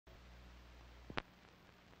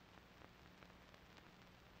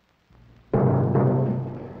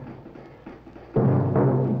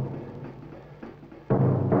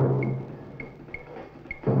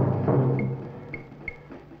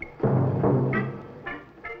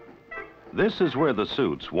This is where the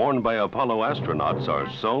suits worn by Apollo astronauts are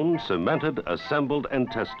sewn, cemented, assembled, and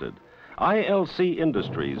tested. ILC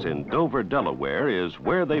Industries in Dover, Delaware is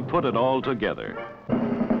where they put it all together.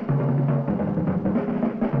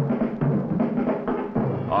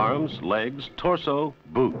 Arms, legs, torso,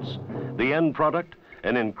 boots. The end product?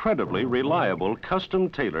 An incredibly reliable,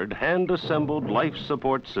 custom-tailored, hand-assembled life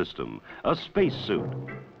support system, a spacesuit.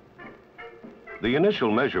 The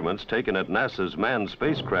initial measurements taken at NASA's Manned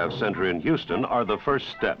Spacecraft Center in Houston are the first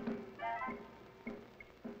step.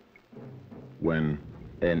 When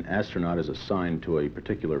an astronaut is assigned to a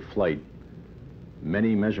particular flight,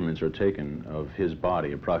 many measurements are taken of his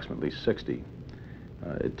body, approximately 60.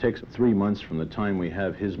 It takes 3 months from the time we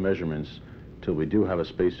have his measurements till we do have a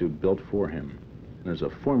spacesuit built for him. And there's a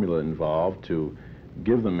formula involved to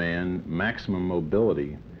give the man maximum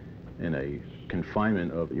mobility in a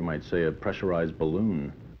confinement of, you might say, a pressurized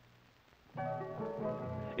balloon.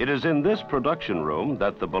 It is in this production room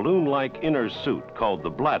that the balloon-like inner suit, called the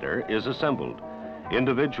bladder, is assembled.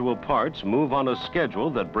 Individual parts move on a schedule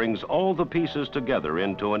that brings all the pieces together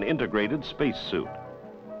into an integrated spacesuit.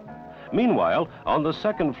 Meanwhile, on the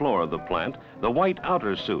second floor of the plant, the white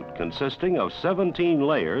outer suit, consisting of 17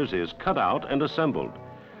 layers, is cut out and assembled.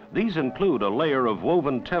 These include a layer of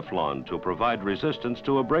woven Teflon to provide resistance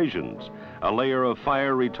to abrasions, a layer of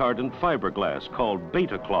fire-retardant fiberglass called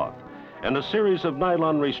beta cloth, and a series of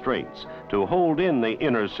nylon restraints to hold in the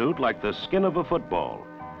inner suit like the skin of a football.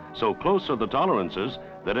 So close are the tolerances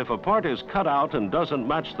that if a part is cut out and doesn't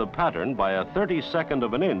match the pattern by a 32nd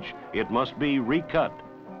of an inch, it must be recut.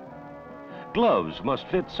 Gloves must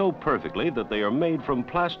fit so perfectly that they are made from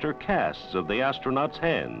plaster casts of the astronauts'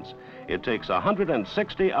 hands. It takes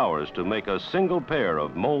 160 hours to make a single pair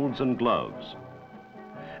of molds and gloves.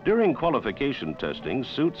 During qualification testing,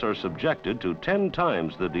 suits are subjected to 10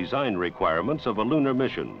 times the design requirements of a lunar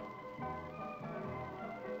mission.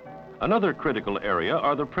 Another critical area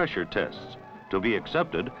are the pressure tests. To be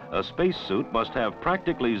accepted, a spacesuit must have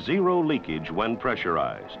practically zero leakage when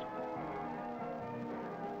pressurized.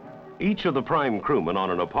 Each of the prime crewmen on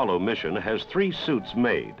an Apollo mission has 3 suits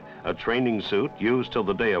made: a training suit used till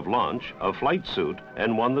the day of launch, a flight suit,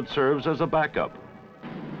 and one that serves as a backup.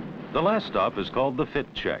 The last stop is called the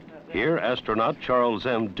fit check. Here, astronaut Charles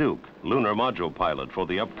M. Duke, lunar module pilot for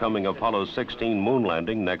the upcoming Apollo 16 moon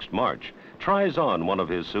landing next March, tries on one of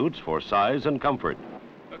his suits for size and comfort.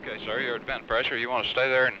 Okay, sir, you're at vent pressure. You want to stay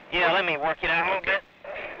there and... Yeah, let me work it out a little bit.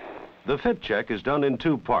 The fit check is done in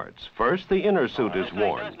 2 parts. First, the inner suit is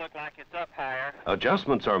worn. It does look like it's up higher.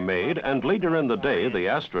 Adjustments are made, and later in the day, the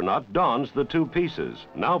astronaut dons the 2 pieces,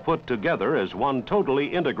 now put together as one totally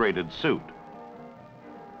integrated suit.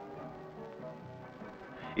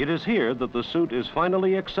 It is here that the suit is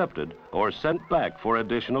finally accepted or sent back for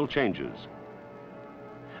additional changes.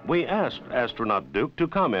 We asked astronaut Duke to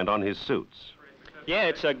comment on his suits. Yeah,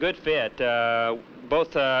 it's a good fit.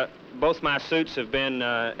 Both my suits have been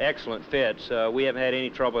excellent fits. We haven't had any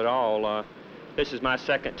trouble at all. This is my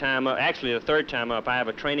 2nd time up, actually the 3rd time up. I have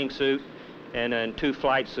a training suit and 2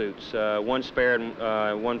 flight suits, 1 spare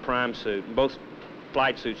and 1 prime suit. Both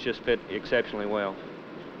flight suits just fit exceptionally well.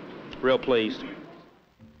 Real pleased.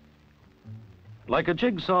 Like a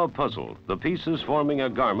jigsaw puzzle, the pieces forming a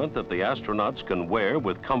garment that the astronauts can wear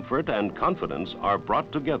with comfort and confidence are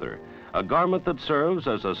brought together. A garment that serves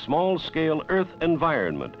as a small-scale Earth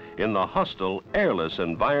environment in the hostile, airless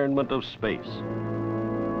environment of space.